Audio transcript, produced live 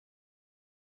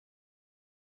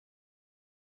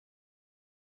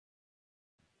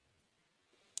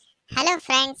Hello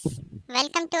friends,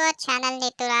 welcome to our channel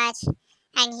Nituraj,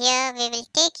 and here we will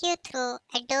take you through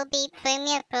Adobe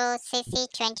Premiere Pro CC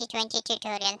 2020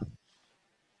 tutorial.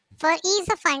 For ease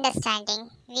of understanding,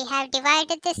 we have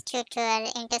divided this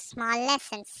tutorial into small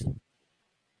lessons.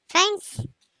 Friends,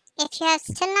 if you have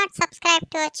still not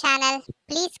subscribed to our channel,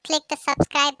 please click the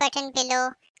subscribe button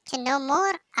below to know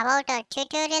more about our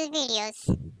tutorial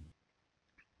videos.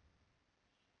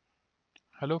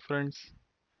 Hello friends,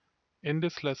 in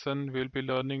this lesson we'll be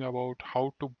learning about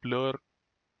how to blur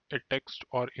a text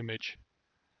or image.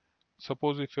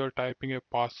 Suppose if you're typing a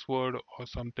password or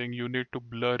something, you need to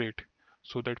blur it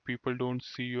so that people don't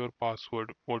see your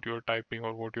password, what you're typing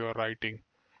or what you're writing.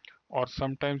 Or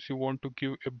sometimes you want to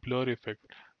give a blur effect,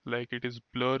 like it is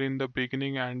blur in the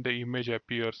beginning and the image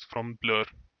appears from blur.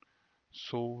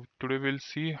 So today we'll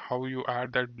see how you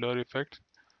add that blur effect.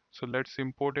 So let's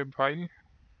import a file,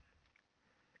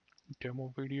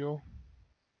 demo video.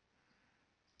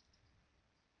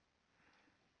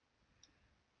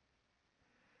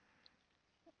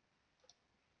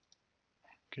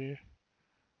 Okay,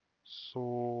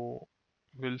 so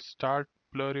we'll start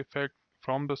blur effect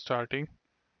from the starting.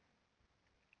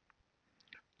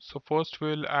 So first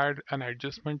we'll add an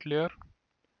adjustment layer.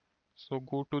 So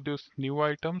go to this new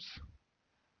items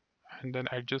and then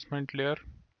adjustment layer.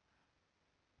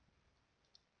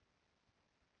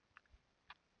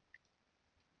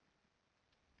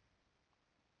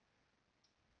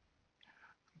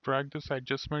 Drag this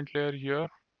adjustment layer here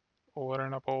over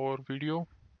and above our video.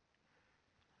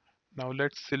 Now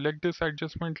let's select this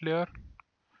adjustment layer.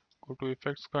 Go to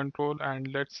effects control and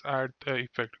let's add the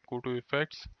effect. Go to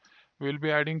effects. We'll be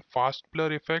adding fast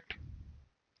blur effect.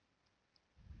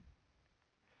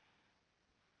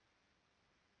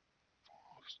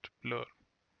 Fast blur.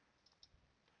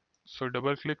 So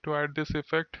double click to add this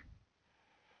effect.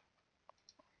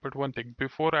 But one thing,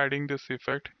 before adding this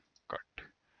effect, cut.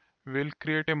 We'll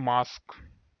create a mask.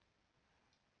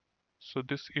 So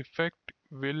this effect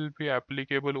will be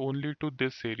applicable only to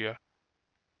this area.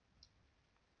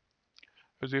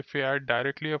 Because if we add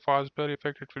directly a fast blur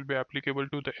effect, it will be applicable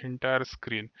to the entire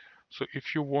screen. So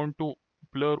if you want to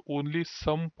blur only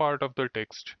some part of the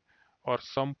text or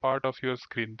some part of your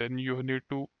screen, then you need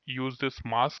to use this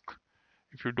mask.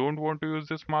 If you don't want to use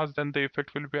this mask, then the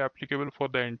effect will be applicable for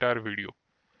the entire video.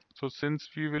 So since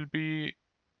we will be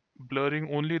blurring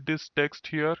only this text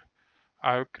here,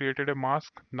 I have created a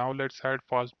mask. Now let's add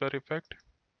fast blur effect.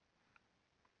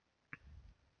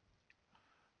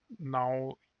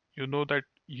 Now you know that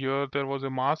here there was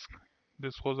a mask,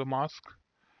 this was a mask.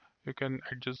 You can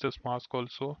adjust this mask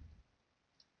also.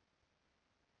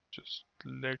 Just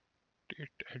let it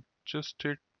adjust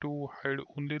it to hide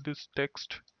only this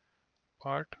text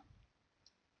part.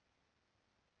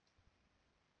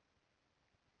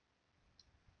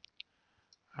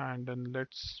 And then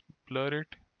let's blur it.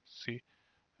 See,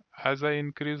 as I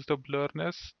increase the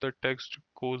blurriness, the text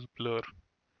goes blur.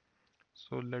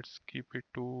 So let's keep it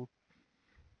to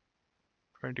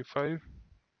 25.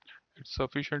 It's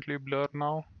sufficiently blur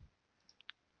now.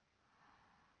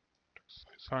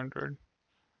 600.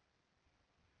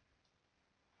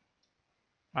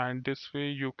 And this way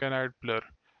you can add blur.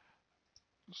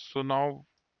 So now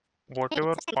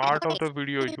whatever part of the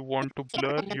video you want to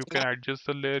blur, you can adjust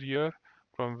the layer here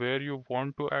from where you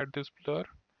want to add this blur,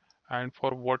 and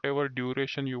for whatever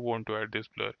duration you want to add this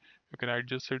blur, you can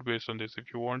adjust it based on this.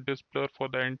 If you want this blur for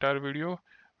the entire video,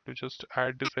 to just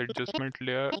add this adjustment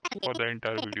layer for the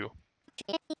entire video.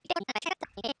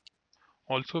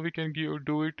 Also we can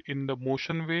do it in the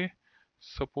motion way.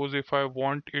 Suppose if I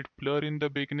want it blur in the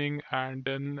beginning and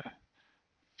then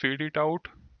fade it out,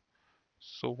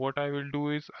 so what I will do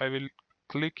is I will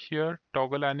click here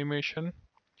toggle animation.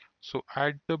 So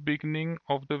at the beginning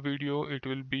of the video it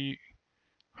will be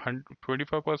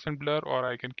 25% blur, or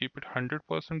I can keep it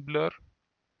 100% blur.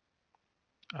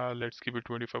 Let's keep it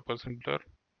 25% blur.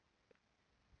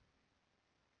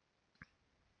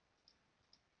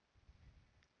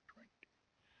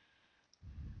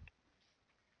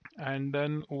 And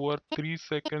then over 3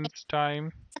 seconds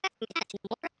time,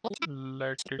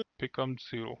 let it become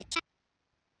 0.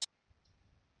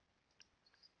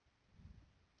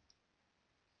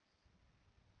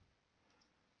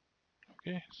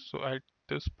 Okay, so at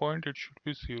this point it should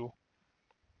be 0.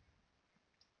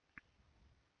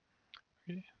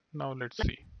 Okay, now let's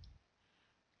see.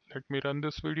 Let me run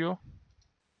this video.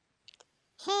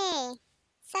 Hey,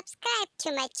 subscribe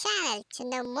to my channel to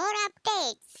know more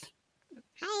updates.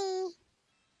 Hi.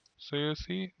 So you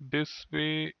see, this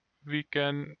way we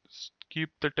can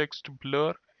keep the text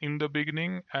blur in the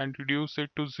beginning and reduce it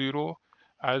to 0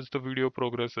 as the video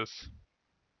progresses.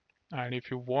 And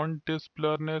if you want this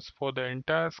blurriness for the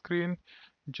entire screen,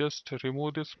 just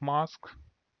remove this mask,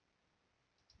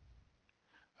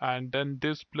 and then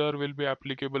this blur will be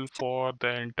applicable for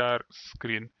the entire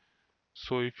screen.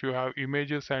 So if you have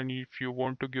images and if you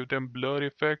want to give them blur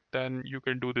effect, then you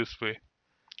can do this way.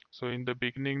 So in the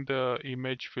beginning the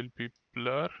image will be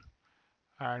blur,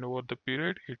 and over the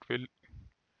period it will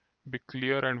be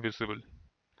clear and visible.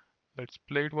 Let's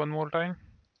play it one more time.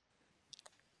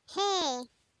 Hey,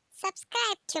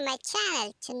 subscribe to my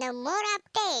channel to know more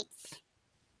updates.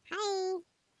 Hi.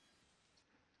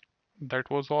 That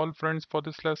was all, friends, for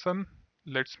this lesson.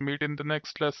 Let's meet in the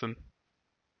next lesson.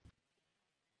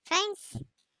 Friends,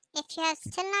 if you have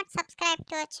still not subscribed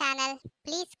to our channel,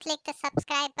 please click the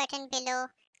subscribe button below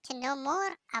to know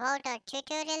more about our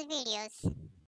tutorial videos.